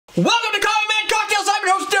Welcome to Common Man Cocktails. I'm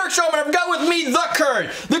your host, Derek Showman. I've got with me the Curd.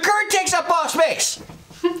 The Curd takes up all space.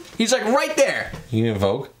 He's like right there. You need a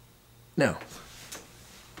Vogue? No.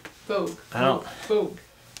 Vogue. I don't. Vogue.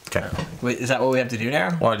 Okay. Wait, is that what we have to do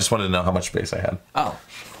now? Well, I just wanted to know how much space I had. Oh.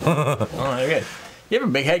 Oh, you're good. You have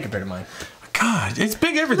a big head compared to mine. God, it's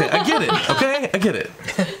big everything. I get it, okay? I get it.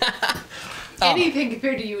 Anything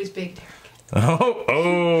compared to you is big, Derek.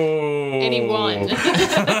 Oh. Anyone.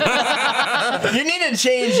 You need to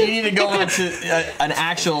change. You need to go on to an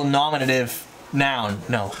actual nominative noun.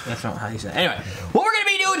 No, that's not how you say it. Anyway, what we're going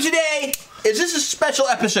to be doing today is this is a special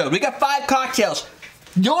episode. We got 5 cocktails.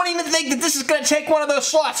 Don't even think that this is going to take one of those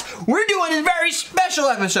slots. We're doing a very special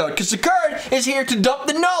episode because the Curd is here to dump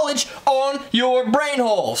the knowledge on your brain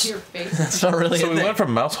holes. Your face. That's not really So a we thing. went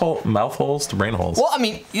from mouth holes to brain holes. Well, I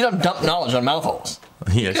mean, you don't dump knowledge on mouth holes.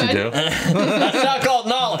 Yes, you do. That's not called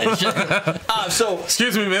knowledge. So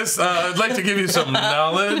Excuse me, miss. I'd like to give you some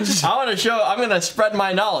knowledge. I'm going to spread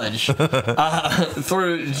my knowledge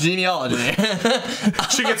through genealogy.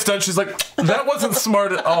 She gets done. She's like, that wasn't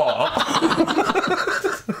smart at all.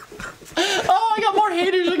 Oh, I got more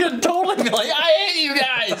haters. You're going to totally be like, I hate you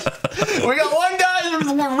guys. We got one guy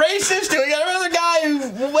who's racist. We got another guy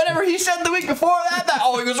who, whatever he said the week before that,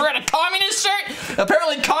 he was wearing a communist shirt.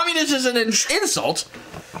 Apparently, communist is an insult.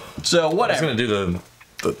 So, I was whatever. going to do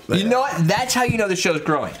the You know what? That's how you know the show's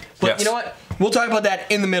growing. But Yes. you know what? We'll talk about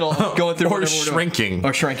that in the middle of going through Or whatever we're doing. shrinking.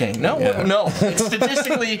 Or shrinking. No, Yeah. no.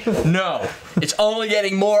 Statistically, no. It's only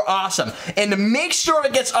getting more awesome. And to make sure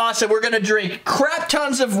it gets awesome, we're going to drink crap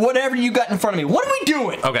tons of whatever you got in front of me. What are we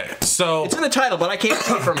doing? Okay, so It's in the title, but I can't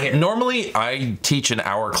see it from here. normally I teach an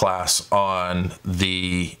hour class on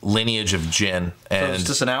the lineage of gin, and Is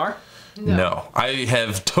this an hour? no, I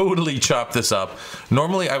have totally chopped this up.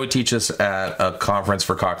 Normally I would teach this at a conference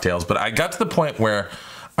for cocktails, but I got to the point where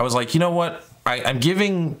I was like, you know what? I'm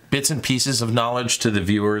giving bits and pieces of knowledge to the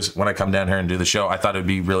viewers when I come down here and do the show. I thought it'd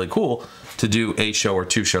be really cool to do a show or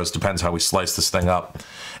 2 shows, depends how we slice this thing up,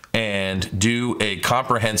 and do a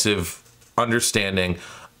comprehensive understanding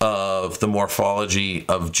of the morphology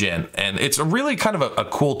of gin. And it's a really kind of a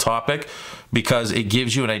cool topic because it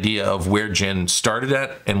gives you an idea of where gin started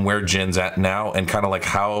at and where gin's at now, and kind of like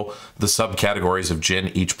how the subcategories of gin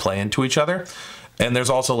each play into each other. And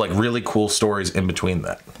there's also like really cool stories in between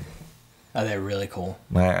that. Oh, they're really cool.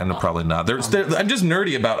 And probably not. I'm just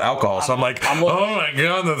nerdy about alcohol, so I'm like, oh my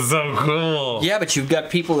god, that's so cool. Yeah, but you've got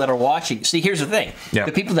people that are watching. See, here's the thing. Yeah.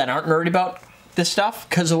 The people that aren't nerdy about this stuff,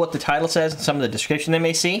 because of what the title says and some of the description they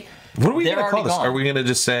may see, What are we they're going to call already this? gone. Are we going to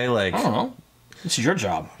just say like... I don't know. This is your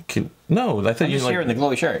job. No, I thought I'm you just like... here in the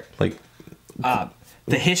glowy shirt. Like...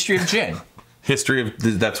 The history of gin. History of...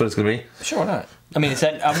 That's what it's going to be? Sure, why not? I mean, it's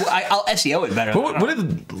that I'll SEO it better. What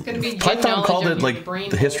did It's gonna be Python called it, like, brain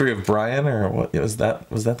the history of Brian, or what was that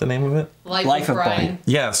the name of it? Life of Brian.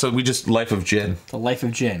 Yeah, so we just Life of Gin. The life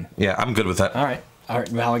of gin. Yeah, I'm good with that. All right. Well,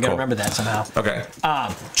 I gotta Cool. remember that somehow. Okay.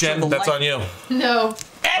 Jen, so the that's life- on you. No.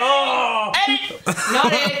 Oh! Edit!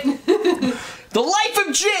 Not it. The life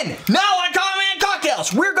of gin. Now on Common Man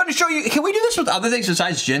Cocktails, we're going to show you. Can we do this with other things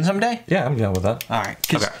besides gin someday? Yeah, I'm down with that. All right.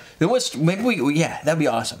 'Cause Okay. There was maybe yeah, that'd be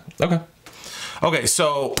awesome. Okay,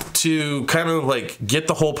 so to kind of like get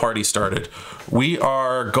the whole party started, we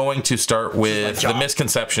are going to start with the job.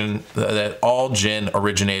 misconception that all gin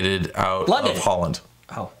originated out London. of Holland.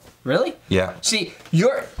 Oh, really? Yeah. See,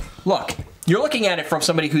 you're looking at it from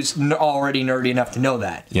somebody who's already nerdy enough to know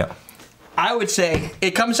that. Yeah. I would say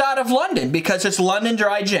it comes out of London because it's London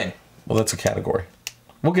dry gin. Well, that's a category.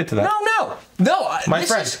 We'll get to that. No. My this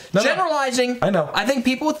friend. is No. generalizing. I know. I think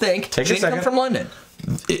people would think Take a gin second. comes from London.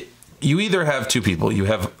 You either have 2 people. You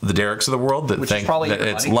have the Derricks of the world that Which is think probably that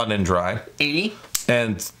it's everybody. London dry. 80,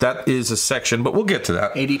 And that is a section, but we'll get to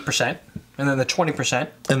that. 80%, and then the 20%.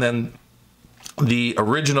 And then the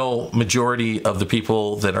original majority of the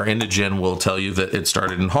people that are into gin will tell you that it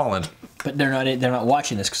started in Holland. But they're not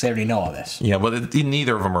watching this because they already know all this. Yeah, but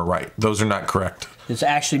neither of them are right. Those are not correct. It's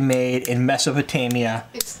actually made in Mesopotamia.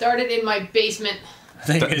 It started in my basement.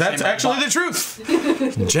 That's actually the truth.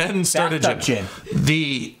 Gin started Bathtub gin.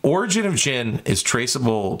 The origin of gin is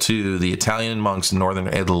traceable to the Italian monks in northern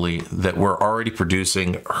Italy that were already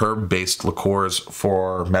producing herb-based liqueurs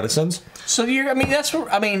for medicines. So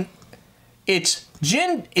it's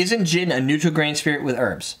gin. Isn't gin a neutral grain spirit with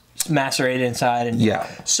herbs? It's macerated inside and Yeah.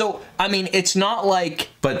 So it's not like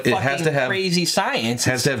But it has fucking to have crazy science.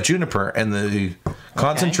 Has to have juniper, and the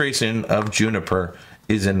concentration of juniper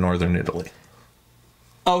is in northern Italy.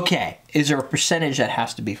 Okay, is there a percentage that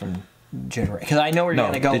has to be from Generver? Because I know where you're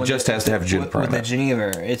No, going to go. it just has to have juniper with in the it.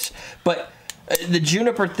 Generver. But the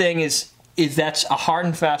juniper thing is that's a hard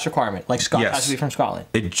and fast requirement. Like Scotch Yes. has to be from Scotland.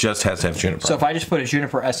 It just has to have juniper. So if I just put a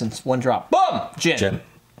juniper essence, 1 drop, boom, gin. Gin.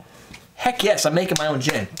 Heck yes, I'm making my own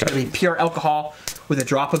gin. It's gonna be pure alcohol with a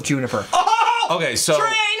drop of juniper. Oh, Okay, so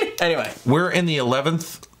train. Anyway, we're in the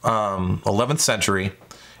 11th century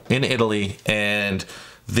in Italy, and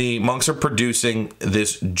the monks are producing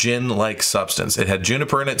this gin-like substance. It had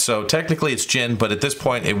juniper in it, so technically it's gin, but at this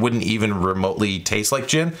point it wouldn't even remotely taste like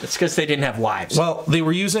gin. it's because they didn't have wives. Well, they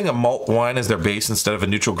were using a malt wine as their base instead of a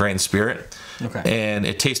neutral grain spirit. Okay. And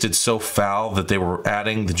it tasted so foul that they were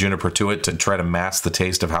adding the juniper to it to try to mask the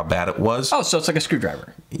taste of how bad it was. Oh, so it's like a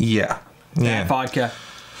screwdriver. Yeah. Yeah. Vodka.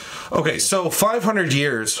 Okay, so 500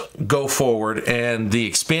 years go forward, and the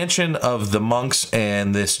expansion of the monks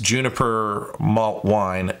and this juniper malt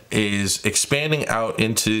wine is expanding out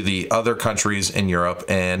into the other countries in Europe,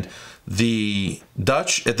 and the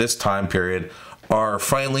Dutch at this time period are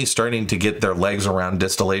finally starting to get their legs around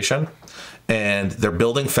distillation, and they're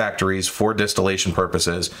building factories for distillation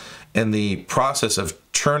purposes. And the process of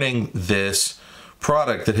turning this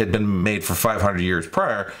product that had been made for 500 years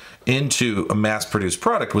prior into a mass-produced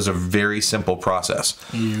product was a very simple process.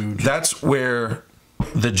 Huge. That's where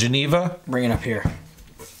the Geneva Bring it up here.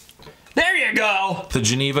 There you go.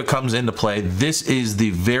 comes into play. This is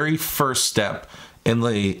the very first step in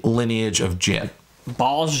the lineage of gin.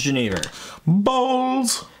 Balls Geneva.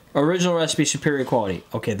 Balls. Original recipe, superior quality.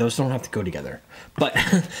 Okay, those don't have to go together. But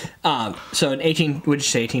so in 18, would you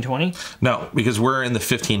say 1820? No, because we're in the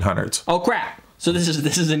 1500s. Oh crap! So this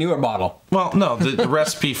is a newer bottle. Well, no, the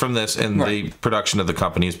recipe from this and the production of the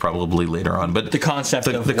company is probably later on, but The concept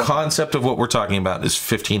of the what- concept of what we're talking about is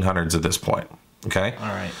 1500s at this point. Okay. All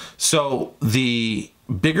right. So the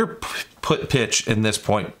bigger pitch in this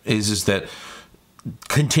point is that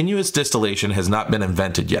continuous distillation has not been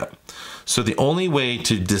invented yet. So the only way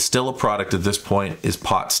to distill a product at this point is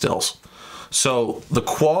pot stills. So the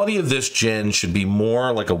quality of this gin should be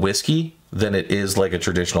more like a whiskey than it is like a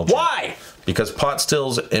traditional gin. Why? Because pot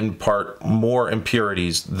stills impart more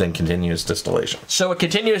impurities than continuous distillation. So a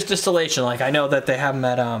continuous distillation, like I know that they have them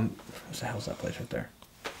at what the hell's that place right there?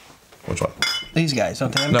 Which one? These guys,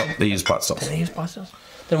 don't they have No, they use pot stills. Do they use pot stills?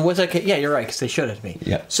 Then what's like? Yeah, you're right, because they showed it to me.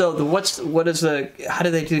 Yeah. So how do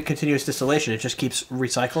they do continuous distillation? It just keeps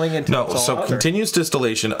recycling until No, it's all so out, or- continuous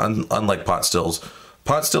distillation, unlike pot stills,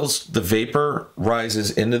 the vapor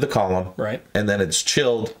rises into the column, Right. and then it's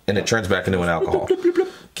chilled and it turns back into an alcohol.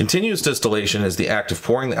 Continuous distillation is the act of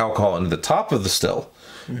pouring the alcohol into the top of the still,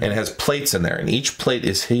 and it has plates in there, and each plate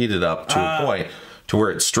is heated up to a point to where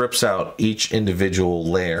it strips out each individual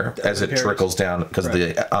layer as it trickles down because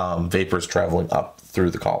the vapor is traveling up through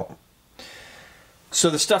the column. So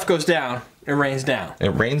the stuff goes down, it rains down.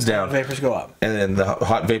 It rains down, Vapors go up. and then the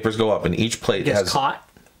hot vapors go up, and each plate It gets has caught.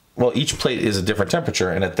 well, each plate is a different temperature,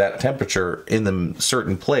 and at that temperature in the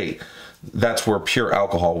certain plate, that's where pure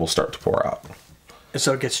alcohol will start to pour out. And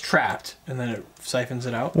so it gets trapped, and then it siphons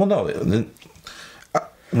it out. Well, no,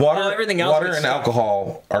 water, everything else water gets and stuck.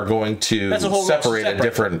 alcohol are going to That's a whole separate at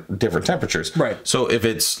separate. different temperatures. Right. So if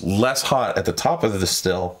it's less hot at the top of the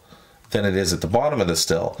still than it is at the bottom of the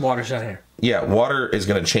still, Water's down here. yeah, water is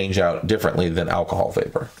going to change out differently than alcohol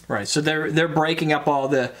vapor. Right. So they're breaking up all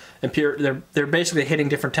the they're basically hitting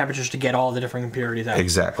different temperatures to get all the different impurities out.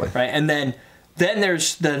 Exactly. Right. And then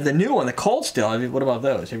there's the new one, the cold still. I mean, what about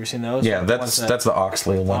those? Have you seen those? Yeah, The that's ones that the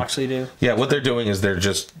Oxley one. Oxley do. Yeah, what they're doing is they're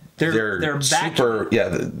They're super. Yeah,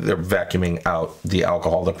 they're vacuuming out the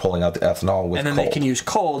alcohol. They're pulling out the ethanol with And then cold. they can use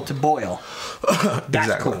cold to boil. That's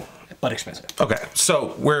Exactly. cool, but expensive. Okay,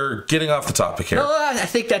 so we're getting off the topic here. No, I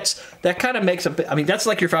think that kind of makes I mean, that's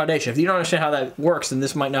like your foundation. If you don't understand how that works, then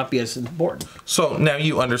this might not be as important. So now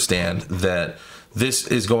you understand that this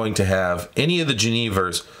is going to have any of the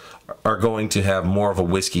Genevers are going to have more of a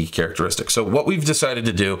whiskey characteristic. So what we've decided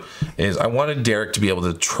to do is I wanted Derek to be able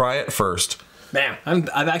to try it first. Bam!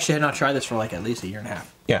 I've actually not tried this for like at least a year and a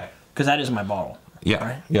half. Yeah. Because that is my bottle. Yeah.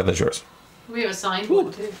 Right? Yeah, that's yours. We have a signed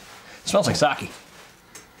one too. It smells like sake.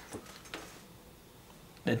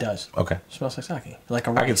 It does. Okay. It smells like sake. Like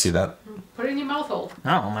a I can rice. see that. Put it in your mouth hole.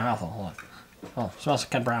 Oh, my mouth. Hold on. Oh, it smells like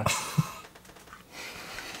Ken Brown.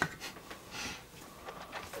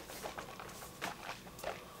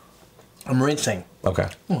 I'm rinsing. Okay.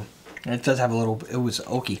 It does have a little. It was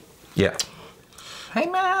oaky. Yeah. Hey,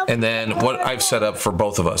 man. And then what I've set up for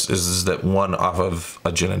both of us is that one off of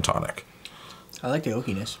a gin and tonic. I like the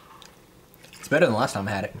oakiness. It's better than the last time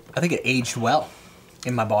I had it. I think it aged well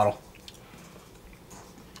in my bottle.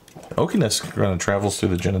 Oakiness kind of travels through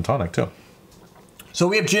the gin and tonic too. So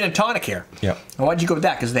we have gin and tonic here. Yeah. And why'd you go with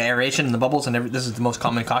that? Because the aeration and the bubbles and this is the most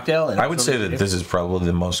common cocktail. And I would say that this is probably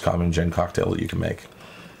the most common gin cocktail that you can make.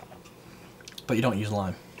 but you don't use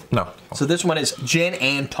lime. No. So this one is gin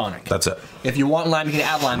and tonic. That's it. If you want lime, you can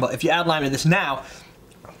add lime, but if you add lime to this now,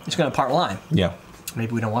 it's going to part lime. Yeah.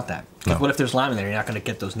 Maybe we don't want that. No. What if there's lime in there? You're not going to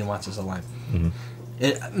get those nuances of lime.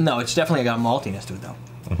 Mm-hmm. No, it's definitely got a maltiness to it though,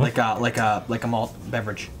 like a malt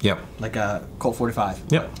beverage. Yep. Like a Colt 45.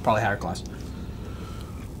 Yep. It's probably higher class.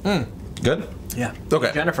 Good? Yeah.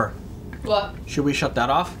 Okay. Jennifer, What? should we shut that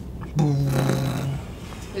off?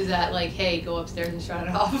 Is that like, hey, go upstairs and shut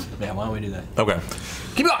it off? Yeah. Why don't we do that? Okay.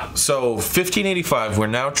 Keep going. So 1585, we're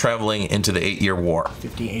now traveling into the 8-year war.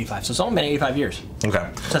 1585. So it's only been 85 years. Okay.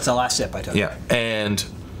 So that's the last sip I took. Yeah. And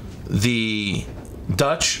the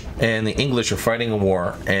Dutch and the English are fighting a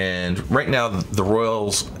war, and right now the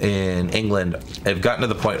royals in England have gotten to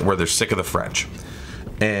the point where they're sick of the French.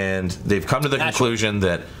 And they've come to the conclusion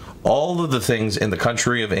that all of the things in the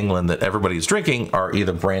country of England that everybody's drinking are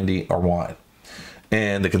either brandy or wine.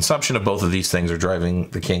 And the consumption of both of these things are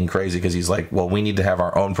driving the king crazy because he's like, well, we need to have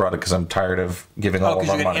our own product because I'm tired of giving all of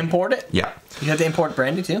our you're money. gonna import it? Yeah. You have to import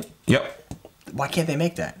brandy too? Yep. Why can't they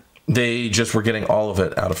make that? They just were getting all of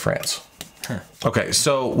it out of France. Huh. Okay,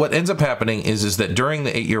 so what ends up happening is that during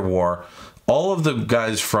the 8-year war, all of the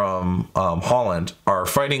guys from Holland are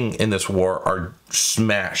fighting in this war are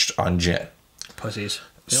smashed on gin. Pussies.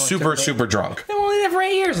 Super drunk. They only there for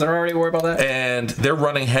 8 years. They're already worried about that. And they're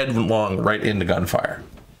running headlong right into gunfire.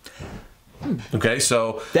 Okay,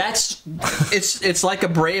 so That's it's like a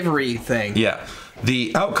bravery thing. yeah.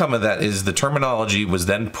 The outcome of that is the terminology was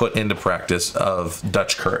then put into practice of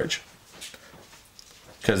Dutch courage.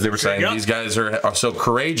 Because they were saying Yep. these guys are so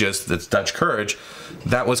courageous, that's Dutch courage.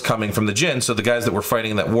 That was coming from the gin. So the guys that were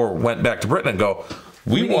fighting in that war went back to Britain and go,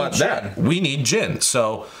 we want that. We need gin.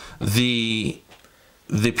 So the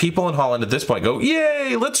people in Holland at this point go,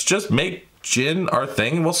 yay, let's just make gin our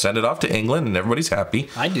thing and we'll send it off to England and everybody's happy.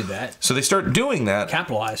 I do that. So they start doing that.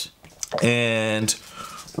 Capitalize. And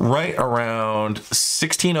right around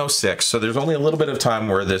 1606, so there's only a little bit of time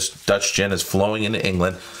where this Dutch gin is flowing into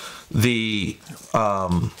England. The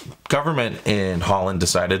government in Holland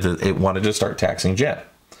decided that it wanted to start taxing gin.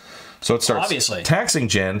 So it starts Obviously. taxing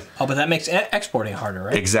gin. Oh, but that makes exporting harder,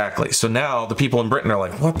 right? Exactly. So now the people in Britain are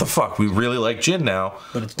like, what the fuck? We really like gin now.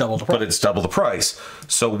 But it's double the price. But it's double the price.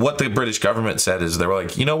 So what the British government said is they were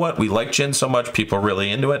like, you know what? We like gin so much. People are really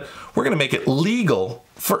into it. We're going to make it legal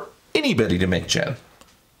for anybody to make gin.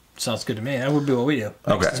 Sounds good to me. That would be what we do.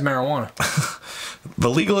 Okay. It's marijuana. The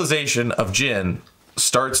legalization of gin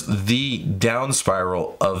starts the down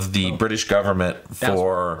spiral of the British government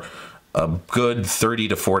for a good 30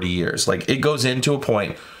 to 40 years. Like, it goes into a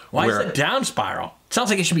point Why where is it down spiral? Sounds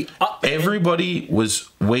like it should be up. everybody was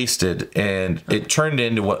wasted, and it turned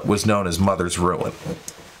into what was known as mother's ruin.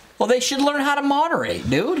 Well, they should learn how to moderate,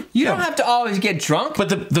 dude. You don't have to always get drunk. But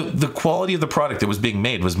the quality of the product that was being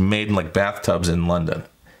made was made in like bathtubs in London.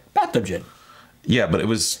 Bathtub gin. Yeah, but it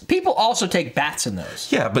was... People also take baths in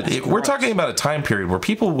those. Yeah, but we're gross. talking about a time period where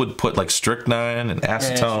people would put like strychnine and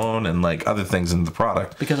acetone and like other things in the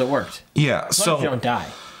product. Because it worked. Yeah, As long as you so don't die.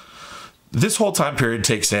 this whole time period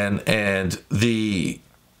takes in, and the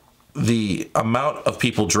amount of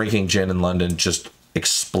people drinking gin in London just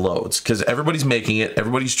explodes because everybody's making it,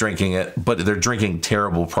 everybody's drinking it, but they're drinking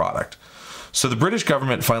terrible product. So the British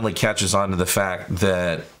government finally catches on to the fact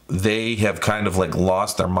that they have kind of like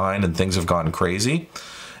lost their mind and things have gone crazy.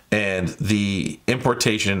 And the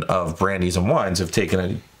importation of brandies and wines have taken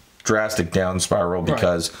a drastic down spiral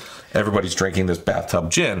because everybody's drinking this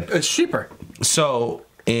bathtub gin. It's cheaper. So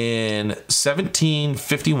in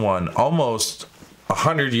 1751, almost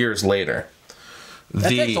 100 years later, That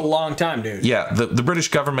takes a long time, dude. yeah, the British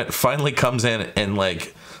government finally comes in and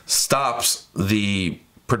like stops the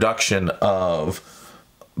production of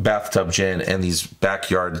bathtub gin and these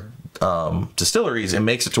backyard distilleries and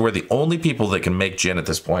makes it to where the only people that can make gin at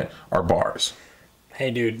this point are bars. Hey,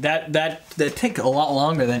 dude, that take a lot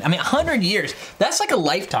longer than... I mean, 100 years. That's like a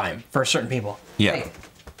lifetime for certain people. Yeah. Hey,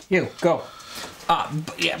 you, go.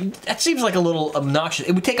 Yeah, that seems like a little obnoxious.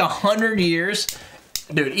 It would take 100 years...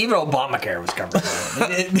 Dude, even Obamacare was covered.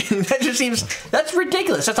 That just seems... That's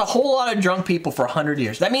ridiculous. That's a whole lot of drunk people for 100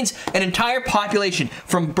 years. That means an entire population,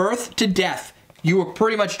 from birth to death, you were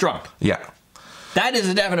pretty much drunk. Yeah. That is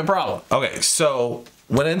a definite problem. Okay, so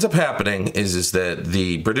what ends up happening is that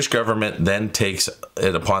the British government then takes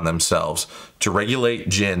it upon themselves to regulate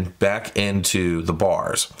gin back into the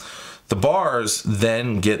bars. The bars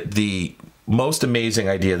then get the most amazing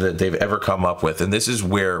idea that they've ever come up with, and this is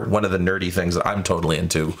where one of the nerdy things that I'm totally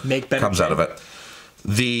into comes out of it.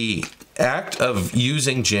 The act of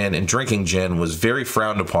using gin and drinking gin was very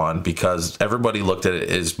frowned upon because everybody looked at it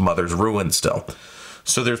as mother's ruin still.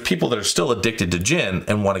 So there's people that are still addicted to gin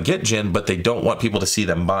and want to get gin, but they don't want people to see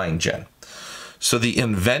them buying gin. So the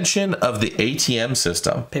invention of the ATM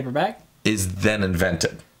system Paperback? is then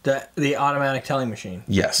invented. The automatic telling machine.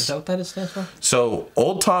 Yes. Is that what that stands for? So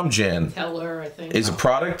Old Tom Gin Teller, I think. is a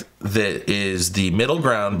product that is the middle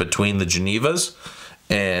ground between the Genevas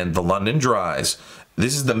and the London Dries.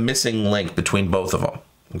 This is the missing link between both of them.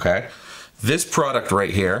 Okay? This product right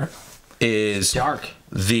here is Dark.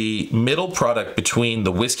 the middle product between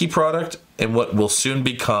the whiskey product and what will soon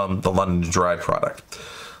become the London Dry product.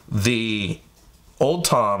 The Old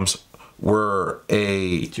Toms were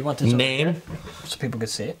a Do you want this name so people could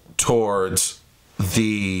see it? towards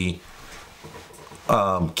the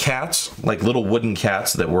cats, like little wooden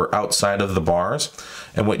cats that were outside of the bars.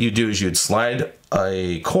 And what you do is you'd slide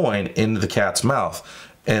a coin into the cat's mouth,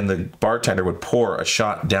 and the bartender would pour a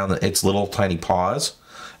shot down its little tiny paws,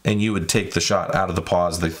 and you would take the shot out of the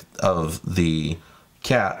paws of the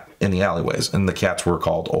cat in the alleyways. And the cats were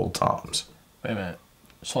called Old Toms. Wait a minute.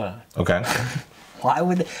 Slow down. Okay? How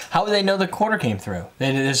would they know the quarter came through?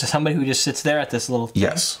 There's somebody who just sits there at this little thing,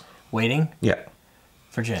 Yes. waiting Yeah.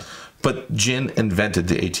 for gin. But gin invented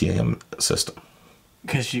the ATM system.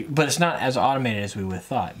 But it's not as automated as we would have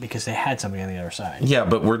thought because they had somebody on the other side. Yeah,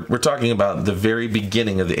 but we're talking about the very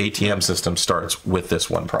beginning of the ATM system starts with this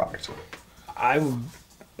one product. And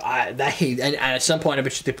at some point, I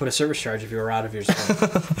bet you they put a service charge if you were out of your zone.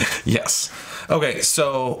 Yes. Okay,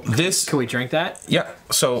 so this... Can we drink that? Yeah,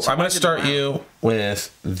 so I'm going why to is it start brown? you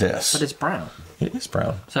with this. But it's brown. It is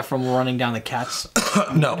brown. Is that from running down the cat's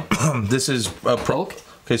No, this is a Oak?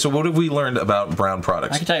 Okay, so what have we learned about brown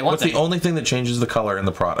products? I can tell you one What's thing. the only thing that changes the color in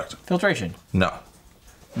the product? Filtration? No.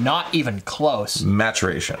 Not even close.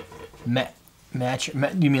 Maturation.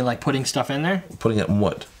 You mean like putting stuff in there? Putting it in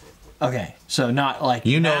wood. Okay, so not like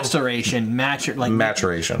maceration,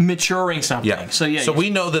 Maturation. maturing something. Yeah. So we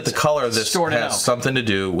know that the color of this stored in oak. has something to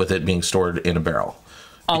do with it being stored in a barrel.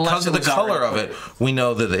 Unless Because of it the was color of already it, we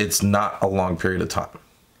know that it's not a long period of time.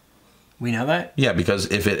 We know that? Yeah, because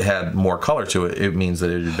if it had more color to it, it means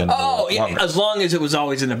that it had been a Oh, little yeah, longer. as long as it was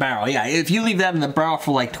always in the barrel. Yeah, if you leave that in the barrel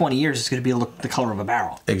for like 20 years, it's going to be the color of a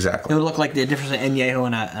barrel. It Exactly. would look like the difference in Añejo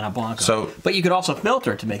and a Blanco. So- but you could also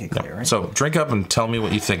filter it to make it clear, right? So drink up and tell me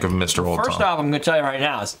what you think of Mr. Old First Tom. off, I'm going to tell you right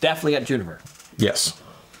now, it's definitely got Generver Yes.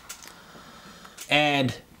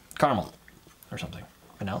 and caramel or something.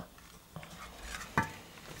 Vanilla.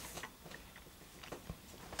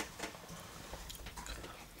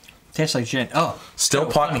 Tastes like gin. Oh, Still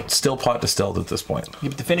funny. pot distilled at this point. Yeah,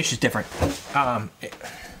 but the finish is different.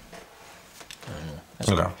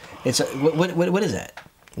 Okay. It's what is that?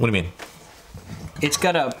 What do you mean? It's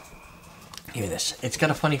got a. Give me this. It's got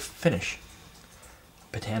a funny finish.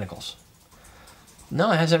 Botanicals.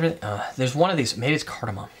 No, it has everything. There's one of these. Maybe it's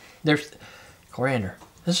cardamom. There's coriander.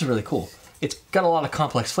 This is really cool. It's got a lot of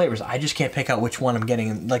complex flavors. I just can't pick out which one I'm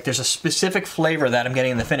getting. Like, there's a specific flavor that I'm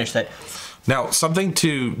getting in the finish that. Now, something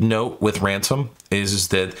to note with Ransom is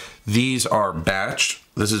that these are batched.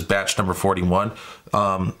 This is batch number 41.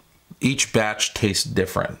 Each batch tastes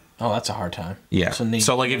different. Oh, that's a hard time. Yeah.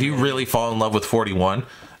 So like, if you really fall in love with 41,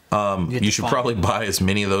 you should probably buy as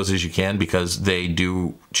many of those as you can because they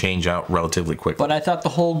do change out relatively quickly. But I thought the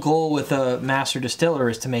whole goal with a master distiller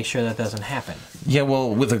is to make sure that doesn't happen. Yeah, well,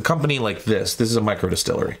 with a company like this is a micro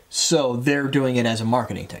distillery. So they're doing it as a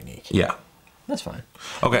marketing technique. Yeah. That's fine.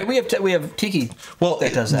 Okay. We have Tiki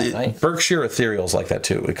that does that, right? Berkshire Ethereal's like that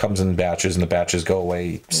too. It comes in batches, and the batches go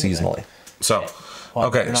away seasonally. So, Well,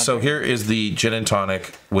 okay, you're not so drinking. here is the gin and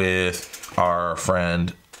tonic with our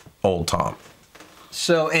friend Old Tom.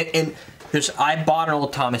 So, and I bought an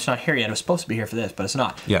Old Tom. It's not here yet. It was supposed to be here for this, but it's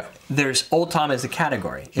not. Yeah. There's Old Tom as the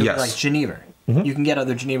category. It Yes. was like Generver. You can get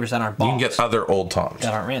other Genevers that aren't You balls. can get other Old Toms.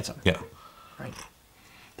 that aren't Ransom. Yeah. Right.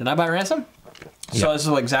 Did I buy Ransom? So Yeah. this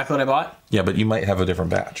is exactly what I bought? Yeah, but you might have a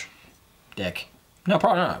different batch. Dick. No,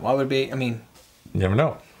 probably not. Why would it be? I mean, You never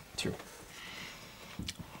know. true.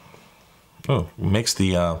 Oh, makes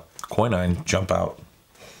the quinine jump out.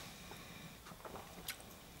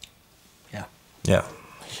 Yeah. Yeah.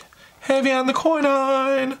 Heavy on the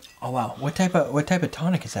quinine. Oh wow. What type of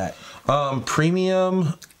tonic is that?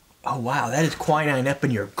 Premium. Oh wow, that is quinine up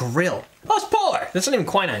in your grill. Oh, it's Polar. That's not even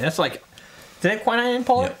quinine. That's like, did they have quinine in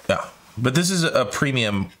Polar? Yeah. But this is a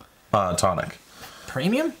premium tonic.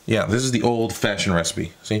 Premium? Yeah, this is the old-fashioned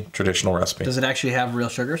recipe. See, traditional recipe Does it actually have real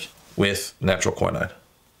sugars? with natural quinine.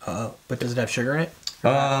 But does it have sugar in it?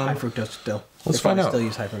 High fructose still. let's They probably find out. Still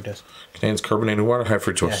use high fructose. Contains carbonated water, high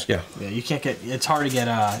fructose. Yeah. Yeah. You can't get. It's hard to get.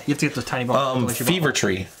 You have to get those tiny bottles. Fever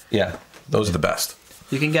Tree. Yeah, those are the best.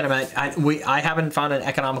 You can get them at. I haven't found an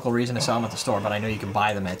economical reason to sell them at the store, but I know you can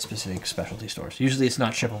buy them at specific specialty stores. Usually, it's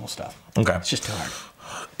not shippable stuff. Okay. It's just too hard.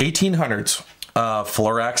 1800s,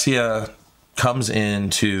 Floraxia comes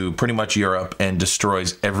into pretty much Europe and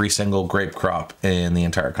destroys every single grape crop in the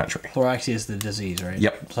entire country. Floraxia is the disease, right?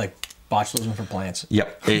 Yep. It's like botulism for plants.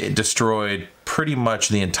 Yep. It destroyed pretty much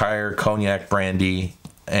the entire cognac, brandy,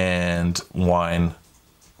 and wine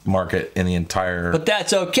market in the entire... But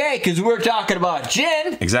that's okay, because we're talking about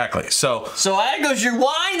gin. Exactly. So there goes your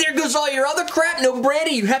wine, there goes all your other crap, no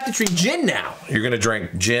brandy. You have to drink gin now. you're going to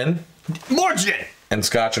drink gin More gin. and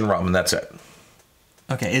scotch and rum, and that's it.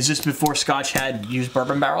 Okay, is this before Scotch had used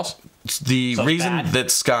bourbon barrels? The So reason bad.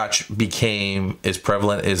 that scotch became as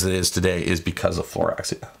prevalent as it is today is because of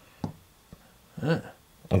Floraxia.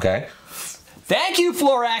 Okay? Thank you,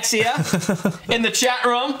 Floraxia, in the chat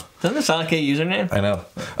room. Doesn't it sound like a username? I know.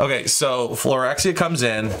 Okay, so Floraxia comes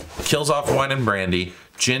in, kills off wine and brandy.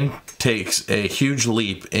 Gin takes a huge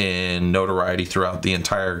leap in notoriety throughout the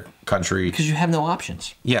entire country. Because you have no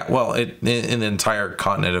options. Yeah, well, in the entire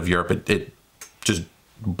continent of Europe, it just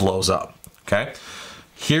blows up. Okay?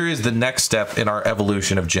 Here is the next step in our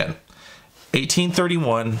evolution of gin.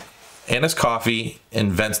 1831, Annis Coffee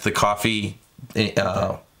invents the coffee,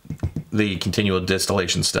 the continual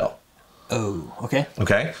distillation still. Oh, okay.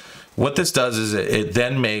 Okay? What this does is it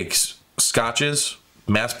then makes scotches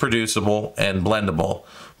mass producible and blendable,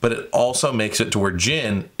 but it also makes it to where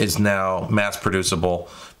gin is now mass producible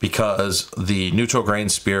because the neutral grain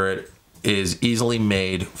spirit is easily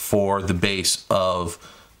made for the base of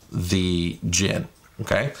the gin.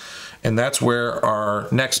 Okay? And that's where our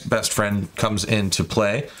next best friend comes into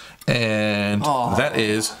play, and that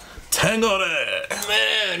is Tanqueray.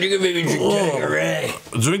 Man, you can maybe drink Tanqueray.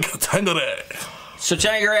 Drink Tanqueray. So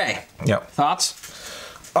Tanqueray. Yep. Thoughts?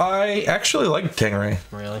 I actually like Tanqueray.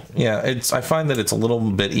 Really? Yeah, I find that it's a little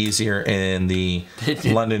bit easier in the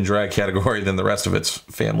London Dry category than the rest of its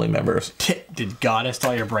family members. Did God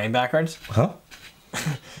install your brain backwards? Huh?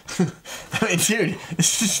 I mean, dude,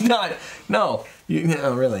 this is not. No,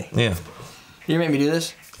 no, really. Yeah. You made me do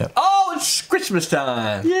this? Yeah. Oh, it's Christmas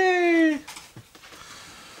time! Yay!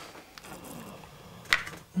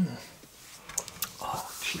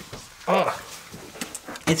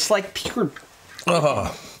 It's like pure.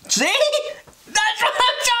 Oh. See? That's what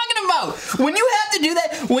I'm talking about. When you have to do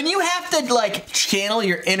that, when you have to like channel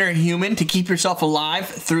your inner human to keep yourself alive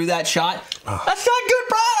through that shot, that's not good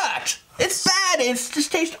product. It's bad. It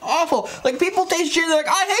just tastes awful. Like people taste gin, they're like,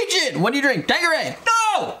 I hate gin. What do you drink? Tanqueray.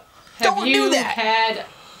 No, don't do that. Have you had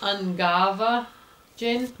Ungava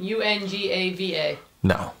gin? Ungava.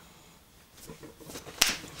 No.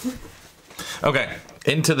 Okay,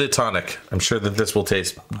 into the tonic. I'm sure that this will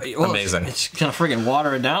taste amazing. It's gonna friggin'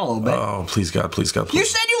 water it down a little bit. Oh, please God, please God, please. You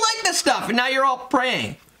said you like this stuff, and now you're all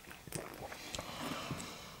praying.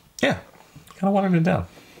 Yeah, kind of watered it down.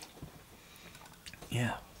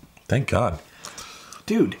 Yeah. Thank God.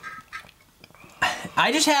 Dude,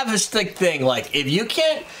 I just have this thing, like, if you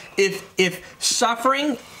can't, if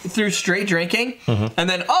suffering through straight drinking, and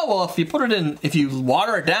then, oh, well, if you put it in, if you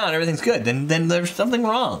water it down, everything's good, then there's something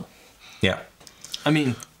wrong. Yeah. I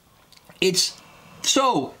mean, it's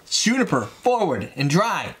so juniper forward and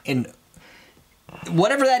dry and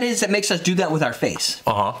whatever that is that makes us do that with our face.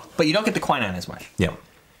 Uh-huh. But you don't get the quinine as much. Yeah.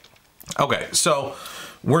 Okay, so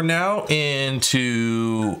we're now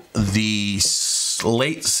into the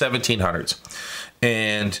late 1700s.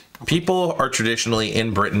 And people are traditionally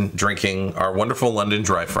in Britain drinking our wonderful London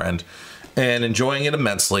Dry friend and enjoying it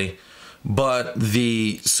immensely. But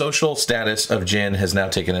the social status of gin has now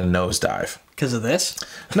taken a nosedive. Because of this?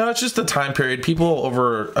 No, it's just the time period. People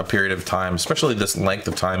over a period of time, especially this length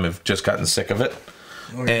of time, have just gotten sick of it.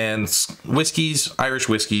 And whiskeys, Irish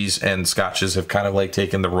whiskeys, and scotches have kind of like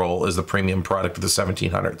taken the role as the premium product of the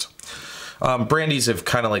 1700s. Brandies have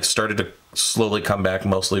kind of like started to slowly come back,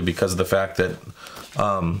 mostly because of the fact that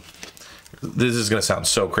this is going to sound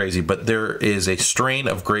so crazy, but there is a strain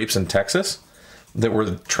of grapes in Texas that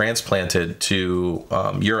were transplanted to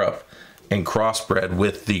Europe and crossbred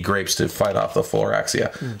with the grapes to fight off the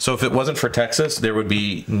Floraxia. So if it wasn't for Texas, there would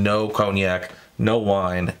be no cognac, no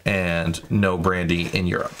wine, and no brandy in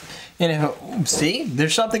Europe. And see,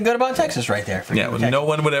 there's something good about Texas right there. For Yeah, no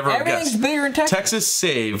one would ever have guessed. Everything's bigger in Texas. Texas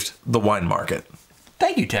saved the wine market.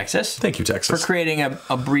 Thank you, Texas. Thank you, Texas. For creating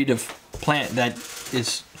a breed of plant that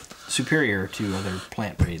is superior to other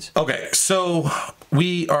plant breeds. Okay, so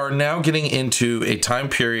we are now getting into a time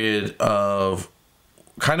period of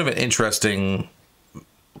kind of an interesting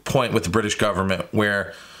point with the British government,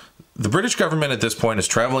 where the British government at this point is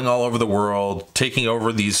traveling all over the world, taking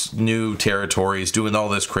over these new territories, doing all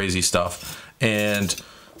this crazy stuff. And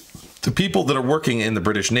the people that are working in the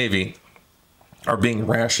British Navy are being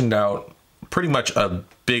rationed out pretty much a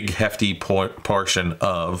big, hefty portion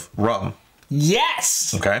of rum.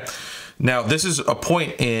 Yes! Okay. Now, this is a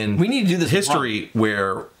point in we need to do this history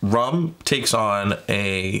where rum takes on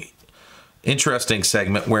a interesting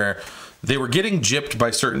segment where they were getting gypped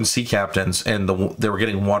by certain sea captains, and they were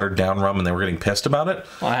getting watered down rum, and they were getting pissed about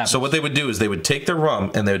it. So what they would do is they would take their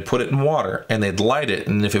rum and they would put it in water, and they'd light it,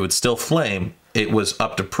 and if it would still flame, it was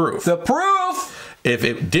up to proof. The proof! If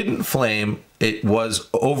it didn't flame, it was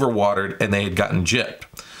overwatered, and they had gotten gypped.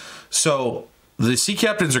 So the sea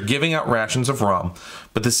captains are giving out rations of rum,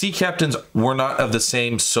 but the sea captains were not of the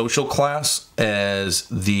same social class as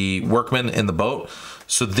the workmen in the boat,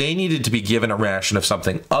 so they needed to be given a ration of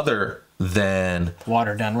something other than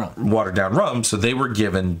watered down rum. So they were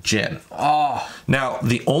given gin. Oh. Now,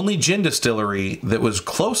 the only gin distillery that was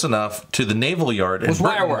close enough to the naval yard was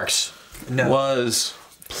Wireworks. Was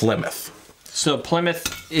Plymouth. So Plymouth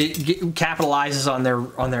capitalizes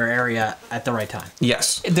on their area at the right time.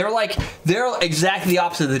 Yes. They're exactly the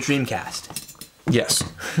opposite of the Dreamcast. Yes.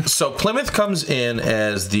 So Plymouth comes in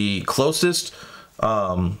as the closest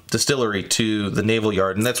distillery to the naval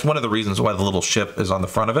yard, and that's one of the reasons why the little ship is on the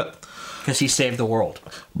front of it. Because he saved the world.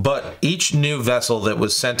 But each new vessel that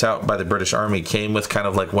was sent out by the British Army came with kind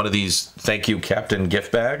of like one of these thank you Captain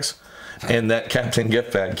gift bags. And that Captain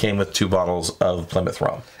gift bag came with 2 bottles of Plymouth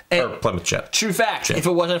rum. Or Plymouth gin. True fact. Gin. If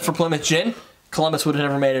it wasn't for Plymouth gin, Columbus would have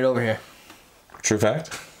never made it over here. True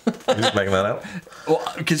fact? You're just making that up? Well,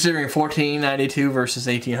 considering 1492 versus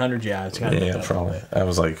 1800, yeah, it's kind of... Yeah, probably. I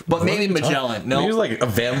was like... But maybe Magellan. No. He was like a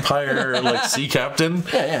vampire, like sea captain.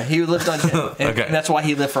 Yeah. He lived on gin. Okay. And that's why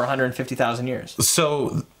he lived for 150,000 years.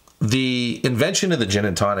 So the invention of the gin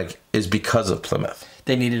and tonic is because of Plymouth.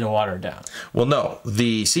 They needed to water it down. Well, no.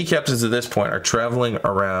 The sea captains at this point are traveling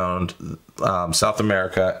around South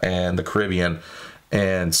America and the Caribbean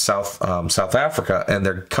and South Africa, and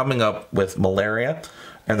they're coming up with malaria,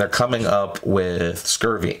 and they're coming up with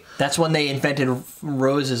scurvy. That's when they invented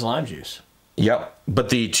Rose's lime juice. Yep. But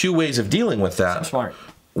the 2 ways of dealing with that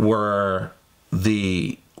were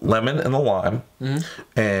the lemon and the lime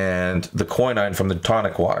and the quinine from the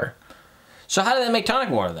tonic water. So how did they make tonic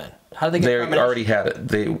water then? How did they get They already had it.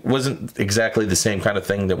 They wasn't exactly the same kind of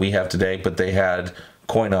thing that we have today, but they had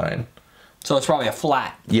quinine. So it's probably a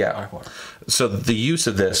flat tonic water. So the use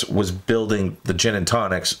of this was building the gin and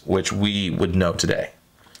tonics, which we would know today.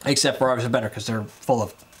 Except for ours are better because they're full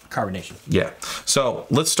of carbonation. Yeah. So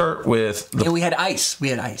let's start with we had ice.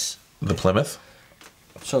 The Plymouth.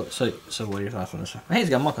 So what are your thoughts on this? Hey, it's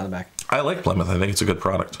got a monk on the back. I like Plymouth. I think it's a good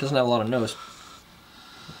product. Doesn't have a lot of nose.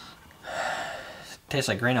 Tastes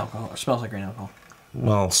like grain alcohol, or smells like grain alcohol.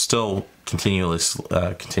 Well, still continuous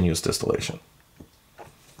distillation.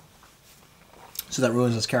 So that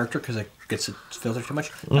ruins its character because it gets its filter too much.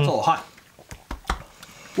 That's a little hot.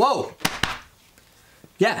 Whoa.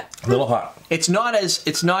 Yeah. A little hot. It's not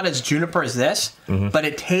as juniper as this, but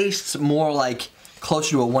it tastes more like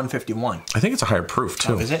closer to a 151. I think it's a higher proof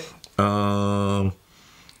too. Oh, is it?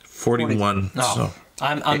 41. Oh, so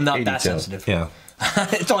I'm not 82. That sensitive. Yeah.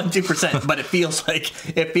 It's only 2%, but it feels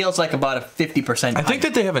like about a 50%. I think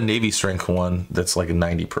that they have a Navy strength one that's like a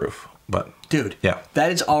 90 proof. But dude, yeah,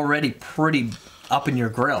 that is already pretty up in your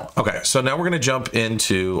grill. Okay, so now we're gonna jump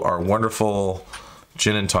into our wonderful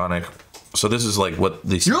gin and tonic. So this is like what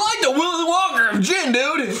these. You're like the Willy Wonka of gin,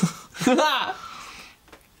 dude.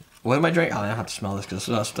 What am I drinking? Oh, I don't have to smell this because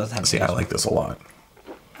it doesn't have. See, I like this a lot.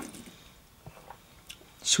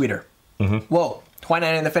 Sweeter. Whoa,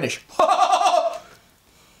 29 in the finish.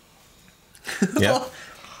 Yeah.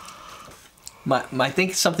 I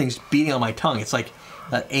think something's beating on my tongue. It's like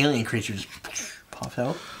that alien creature just pops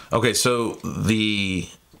out. Okay, so the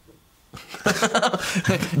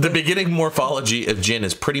beginning morphology of gin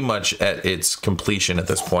is pretty much at its completion at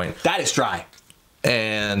this point. That is dry.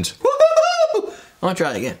 And I want to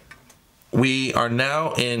try it again. We are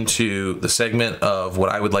now into the segment of what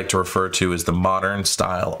I would like to refer to as the modern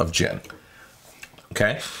style of gin.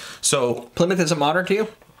 Okay, so Plymouth isn't modern to you?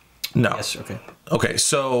 No. Yes, okay. Okay,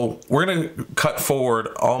 so we're going to cut forward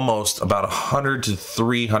almost about 100 to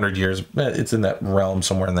 300 years. It's in that realm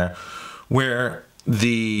somewhere in there, where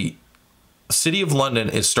the city of London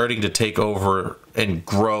is starting to take over and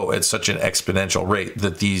grow at such an exponential rate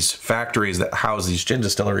that these factories that house these gin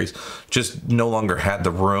distilleries just no longer had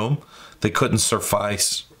the room. They couldn't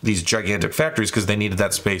suffice these gigantic factories because they needed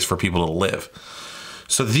that space for people to live.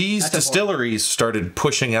 So these distilleries started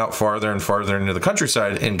pushing out farther and farther into the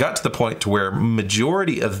countryside and got to the point to where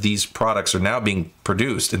majority of these products are now being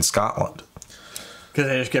produced in Scotland. Because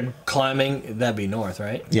they just kept climbing, that'd be north,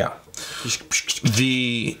 right? Yeah.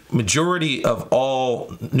 The majority of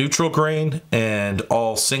all neutral grain and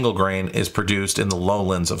all single grain is produced in the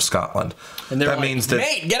lowlands of Scotland. And that means that,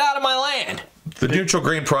 mate, get out of my land. The neutral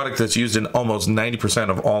grain product that's used in almost 90%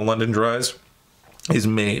 of all London Dries is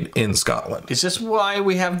made in Scotland. Is this why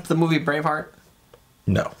we have the movie Braveheart?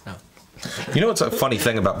 No. You know what's a funny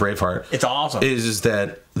thing about Braveheart? It's awesome. Is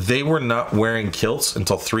that they were not wearing kilts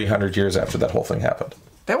until 300 years after that whole thing happened.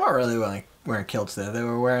 They weren't really wearing kilts though. They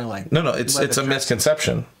were wearing like... No, it's a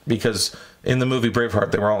misconception, because in the movie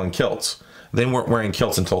Braveheart, they were all in kilts. They weren't wearing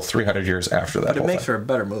kilts until 300 years after that. But it makes for a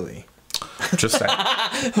better movie. Just saying.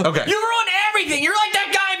 Okay. You ruined everything. You're like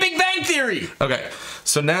that guy in Big Bang Theory. Okay.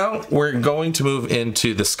 So now we're going to move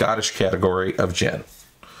into the Scottish category of gin.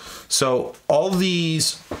 So all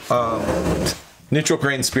these neutral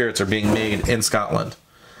grain spirits are being made in Scotland.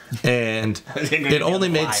 And it only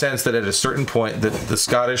made sense that at a certain point that the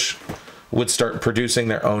Scottish would start producing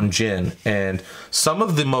their own gin. And some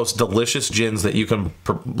of the most delicious gins that you can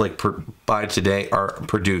buy today are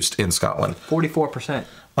produced in Scotland. 44%.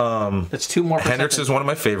 That's 2 more. Hendrick's is one of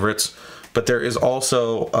my favorites, but there is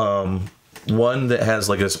also one that has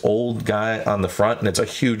like this old guy on the front, and it's a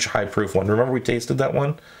huge high proof one. Remember we tasted that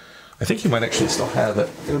one? I think you might actually still have it.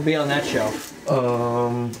 It would be on that shelf.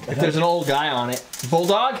 If there's an old guy on it.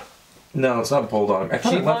 Bulldog? No, it's not Bulldog. I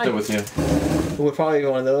thought I left it with you. It would probably be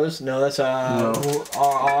one of those. No, that's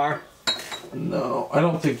RR. No, I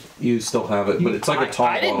don't think you still have it, but it's like a tall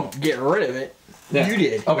I didn't get rid of it. Yeah. You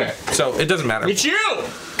did. Okay, so it doesn't matter. It's you,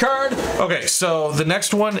 Curd. Okay, so the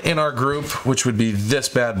next one in our group, which would be this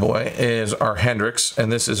bad boy, is our Hendrick's,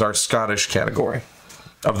 and this is our Scottish category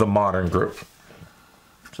of the modern group.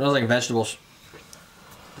 Smells like vegetables.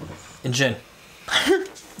 And gin.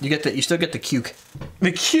 You still get the cuke.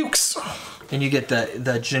 The cukes. And you get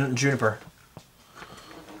the juniper.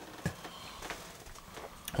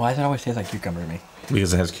 Why does it always taste like cucumber to me?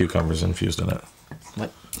 Because it has cucumbers infused in it.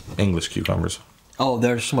 What? English cucumbers. Oh,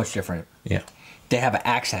 they're so much different. Yeah. They have an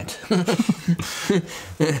accent.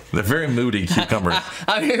 They're very moody cucumbers.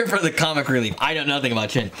 I'm here for the comic relief. I know nothing about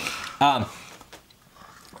gin.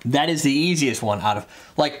 That is the easiest one out of...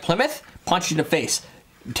 Like, Plymouth, punch you in the face.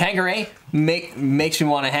 Tanqueray makes me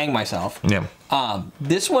want to hang myself. Yeah.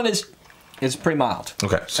 This one is pretty mild.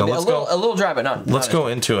 Okay, so let's go... A little dry, but not... Let's go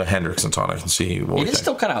into a Hendrick's and tonic and see what we think. It is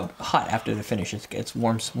still kind of hot after the finish. It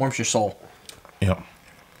warms your soul. Yeah.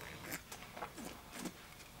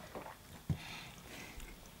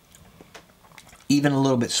 Even a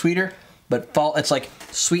little bit sweeter, but it's like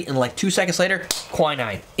sweet, and like 2 seconds later,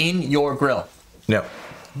 quinine in your grill. Yeah.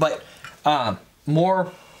 But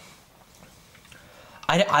more,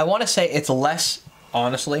 I want to say it's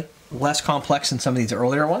honestly, less complex than some of these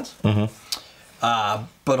earlier ones. Mm-hmm.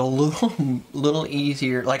 But a little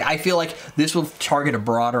easier. Like, I feel like this will target a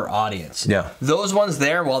broader audience. Yeah. Those ones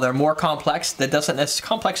there, while they're more complex,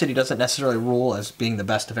 complexity doesn't necessarily rule as being the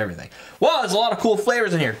best of everything. Well, there's a lot of cool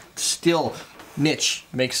flavors in here. Still, niche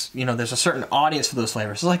makes, there's a certain audience for those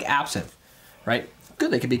flavors. It's like absinthe, right? Good,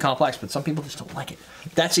 they can be complex, but some people just don't like it.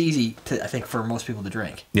 That's easy I think, for most people to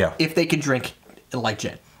drink. Yeah. If they can drink like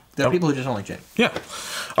gin. There are people who just don't like gin. Yeah.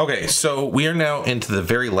 Okay, so we are now into the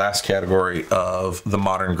very last category of the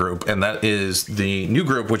modern group, and that is the new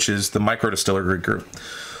group, which is the micro distillery group.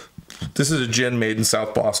 This is a gin made in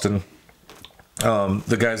South Boston.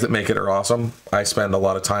 The guys that make it are awesome. I spend a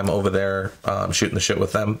lot of time over there shooting the shit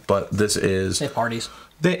with them, but this is... They have parties.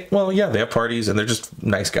 They have parties, and they're just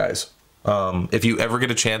nice guys. If you ever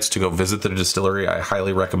get a chance to go visit the distillery, I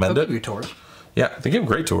highly recommend it. They'll give you tours. Yeah, they give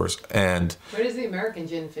great tours. And where does the American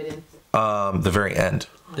gin fit in? The very end.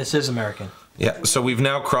 This is American. Yeah, so we've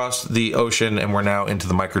now crossed the ocean, and we're now into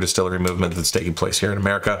the micro distillery movement that's taking place here in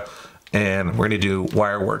America, and we're going to do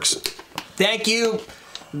Wireworks. Thank you,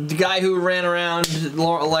 the guy who ran around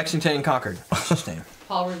Lexington and Concord. What's his name?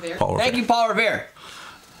 Paul Revere. Thank you, Paul Revere.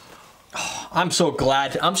 Oh, I'm so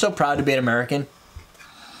glad. I'm so proud to be an American.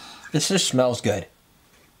 This just smells good.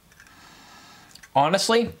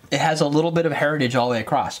 Honestly, it has a little bit of heritage all the way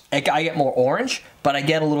across. I get more orange, but I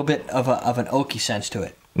get a little bit of an oaky sense to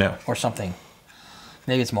it. Yeah. Or something.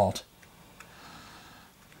 Maybe it's malt.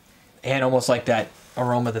 And almost like that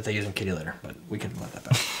aroma that they use in kitty litter, but we can let that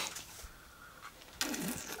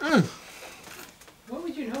go. What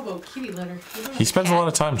would you know about kitty litter? He spends a lot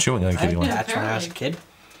of time chewing on kitty litter. Cats when I was a kid.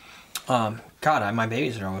 God, my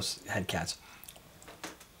babysitter always had cats.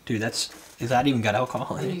 Dude, is that even got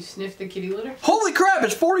alcohol in it? Can you sniff the kitty litter? Holy crap,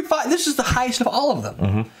 it's 45. This is the highest of all of them.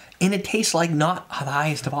 Mm-hmm. And it tastes like not the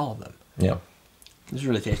highest of all of them. Yeah. This is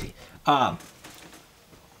really tasty. I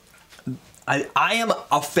am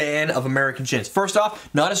a fan of American gins. First off,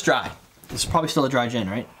 not as dry. This is probably still a dry gin,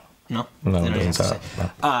 right? No? No, They it don't doesn't have to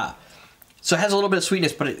sound. say. So it has a little bit of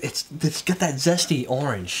sweetness, but it's got that zesty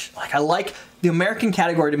orange. Like, I like the American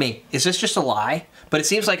category to me. Is this just a lie? But it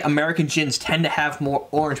seems like American gins tend to have more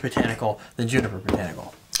orange botanical than juniper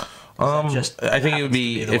botanical. I think it would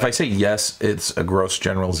be, if I say yes, it's a gross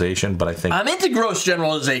generalization, but I think I'm into gross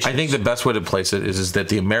generalization. I think the best way to place it is that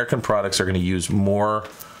the American products are going to use more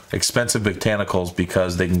expensive botanicals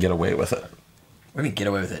because they can get away with it. What do you mean get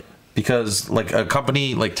away with it? Because like a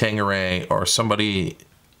company like Tanqueray or somebody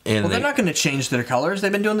in Well, they're not going to change their colors.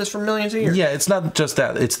 They've been doing this for millions of years. yeah, it's not just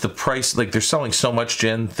that. It's the price. Like they're selling so much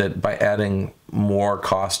gin that by adding more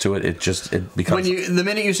cost to it, it becomes. The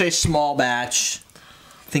minute you say small batch,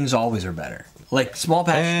 things always are better. Like small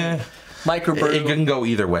batch, microbrew. It can go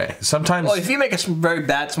either way. Sometimes. Well, if you make a very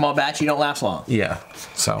bad small batch, you don't last long. Yeah.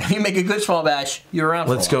 So If you make a good small batch, you're around.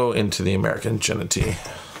 let's for a while. go into the American gin and tea.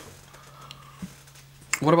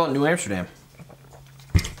 What about New Amsterdam?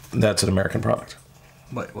 That's an American product.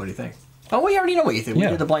 What do you think? Oh, we already know what you think. We Yeah.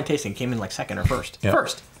 did the blind tasting. Came in like second or first. Yeah.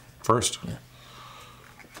 First. Yeah.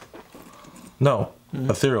 No,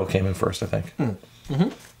 Ethereal came in first, I think. Mm-hmm.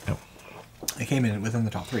 Yep. It came in within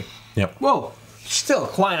the top 3. Yep. Whoa. Still,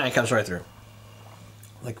 quinine comes right through.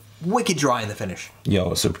 Like, wicked dry in the finish.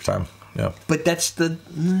 Yo, super time. Yeah. But that's the...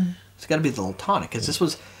 It's got to be the little tonic, because this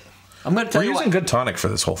was... I'm going to tell We're you using what. good tonic for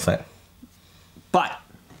this whole thing. But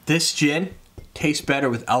this gin tastes better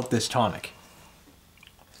without this tonic.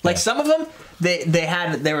 Like, Yeah. some of them,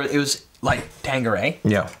 it was like Tanqueray.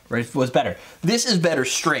 Yeah. Right, was better. This is better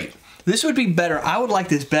straight. This would be better. I would like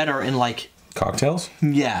this better in like... Cocktails?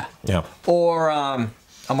 Yeah. Yeah. Or a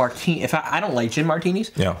martini. If I don't like gin martinis.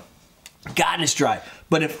 Yeah. God, it's dry.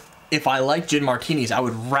 But if I like gin martinis, I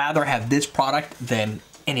would rather have this product than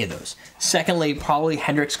any of those. Secondly, probably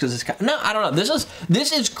Hendrick's because it's no, I don't know.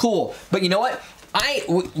 This is cool. But you know what?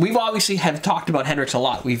 We've obviously have talked about Hendrick's a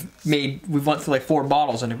lot. We've went through like 4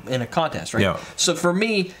 bottles in a contest, right? Yeah. So for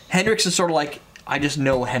me, Hendrick's is sort of like I just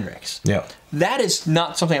know Hendrick's. Yeah. That is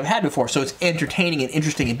not something I've had before, so it's entertaining and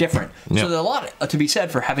interesting and different. Yeah. So there's a lot to be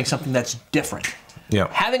said for having something that's different. Yeah.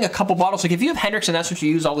 Having a couple bottles, like if you have Hendrick's and that's what you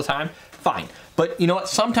use all the time, fine. But you know what?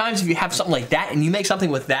 Sometimes if you have something like that and you make something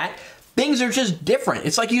with that, things are just different.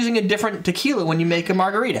 It's like using a different tequila when you make a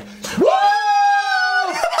margarita. Woo!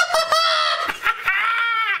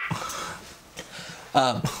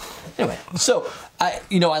 Anyway, so I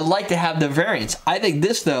like to have the variants. I think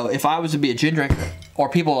this though, if I was to be a gin drinker, or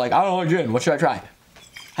people are like, I don't know gin, what should I try?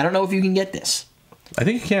 I don't know if you can get this. I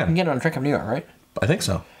think you You can can. get it on Drink Up New York, right? I think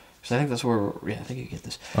so. So I think that's where, I think you can get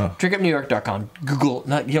this. Oh. drinkupnewyork.com. Google,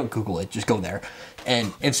 you don't Google it, just go there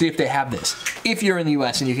and see if they have this. If you're in the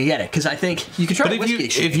U.S. and you can get it, because I think you can try But whiskey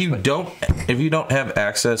exchange. if you don't have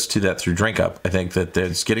access to that through Drink Up, I think that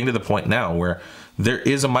it's getting to the point now where there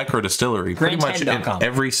is a micro distillery pretty much in Grand10.com.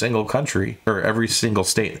 every single country or every single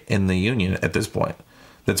state in the union at this point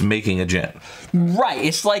that's making a gin. Right,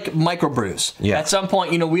 it's like microbrews. Yeah. At some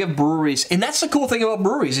point, we have breweries, and that's the cool thing about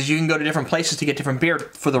breweries is you can go to different places to get different beer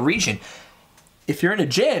for the region. If you're in a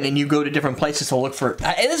gin and you go to different places to look for,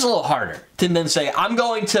 it is a little harder to then say, I'm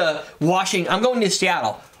going to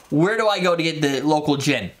Seattle. Where do I go to get the local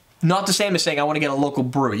gin? Not the same as saying I want to get a local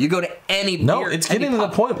brew. You go to any No, beer, it's any getting to the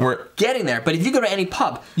pub. point where Getting there, but if you go to any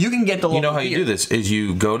pub, you can get the local you know how beer. you do this is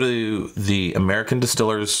you go to the American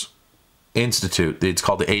Distillers Institute. It's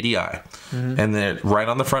called the ADI, and then right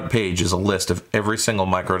on the front page is a list of every single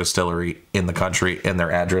micro distillery in the country and their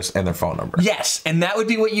address and their phone number. Yes, and that would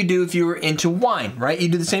be what you do if you were into wine, right? You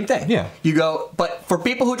do the same thing. Yeah. You go, but for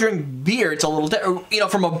people who drink beer, it's a little different.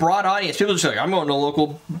 From a broad audience, people just say, I'm going to a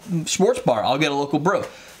local sports bar. I'll get a local brew.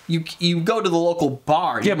 You go to the local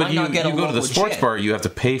bar. Yeah, but might you not get a go to the local sports gin. bar, you have to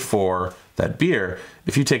pay for that beer.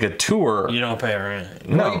 If you take a tour, You don't pay for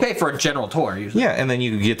anything. No. Well, you pay for a general tour usually. yeah, and then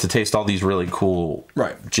you get to taste all these really cool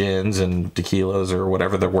Right. gins and tequilas or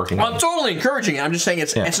whatever they're working Well, on. I'm totally encouraging it. I'm just saying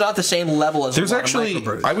it's Yeah. not the same level as There's a lot actually, of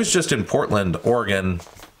microbrews. I was just in Portland, Oregon,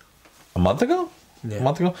 a month ago,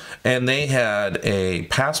 and they had a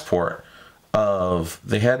passport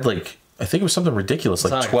they had like, I think it was something ridiculous,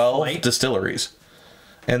 like not like a 12 flight? distilleries.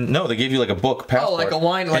 And no, they gave you like a book passport. like a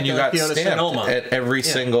wine, like and you a got Kyoto stamped Sonoma. at every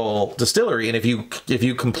single distillery. And if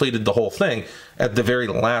you completed the whole thing, at the very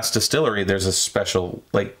last distillery, there's a special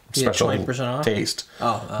special 20% off? taste.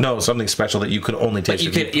 Oh, no, something special that you could only taste.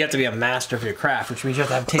 you have to be a master of your craft, which means you have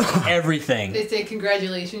to have tasted everything. They say,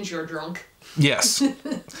 congratulations, you're drunk. Yes.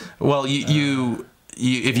 Well, you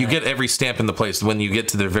if you get every stamp in the place, when you get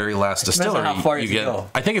to the very last depends on distillery, how far you you get. go.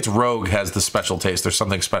 I think it's Rogue has the special taste. There's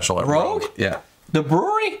something special at Rogue? Yeah. The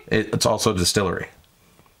brewery? It's also a distillery.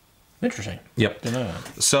 Interesting. Yep. Didn't know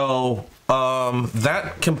that. So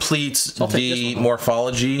that completes the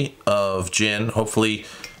morphology of gin. Hopefully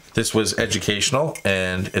this was educational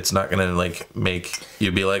and it's not gonna like make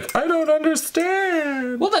you be like, I don't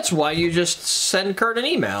understand. Well, that's why you just send Kurt an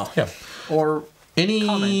email. Yeah. Or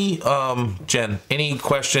any Jen, any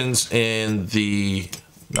questions in the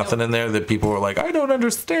nothing in there that people were like, I don't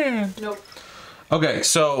understand? Nope. Okay,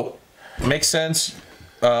 so makes sense.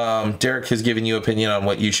 Derek has given you opinion on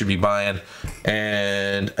what you should be buying,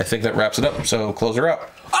 and I think that wraps it up. So close her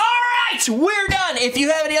out. Alright, we're done. If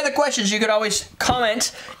you have any other questions, you can always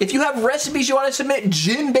comment. If you have recipes you want to submit,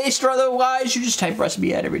 gin-based or otherwise, you just type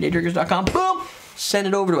recipe at everydaydrinkers.com. Boom! Send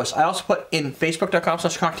it over to us. I also put in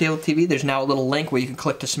facebook.com/cocktailtv. There's now a little link where you can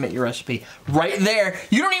click to submit your recipe. Right there.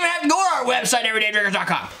 You don't even have to go to our website,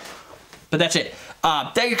 everydaydrinkers.com. But that's it.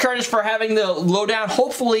 Thank you, Curtis, for having the lowdown.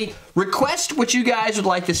 Hopefully, request what you guys would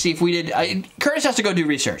like to see if we did. Curtis has to go do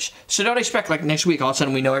research. So don't expect, like, next week, all of a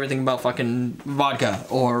sudden we know everything about fucking vodka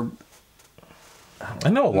or... I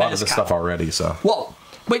know a lot of this stuff already, so... Well,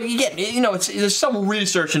 but you get, you know, there's some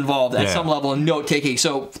research involved at some level and note-taking.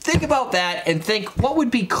 So think about that and think what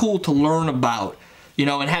would be cool to learn about, you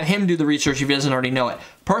know, and have him do the research if he doesn't already know it.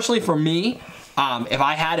 Personally, for me... if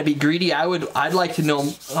I had to be greedy, I'd like to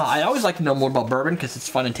know. I always like to know more about bourbon because it's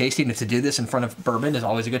fun and tasty, and to do this in front of bourbon is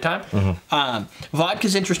always a good time. Mm-hmm.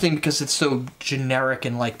 Vodka's interesting because it's so generic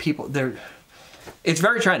and like it's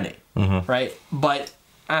very trendy, right? But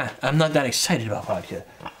I'm not that excited about vodka.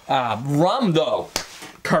 Rum though,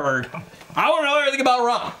 Curd. I want to know everything about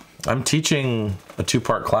rum. I'm teaching a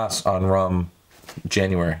 2-part class on rum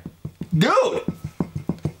January. Dude,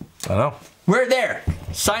 I know. we're there.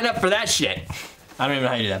 Sign up for that shit. I don't even know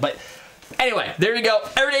how you do that. But anyway, there you go.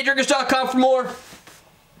 Everydaydrinkers.com for more.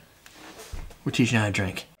 We're teaching you how to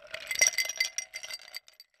drink.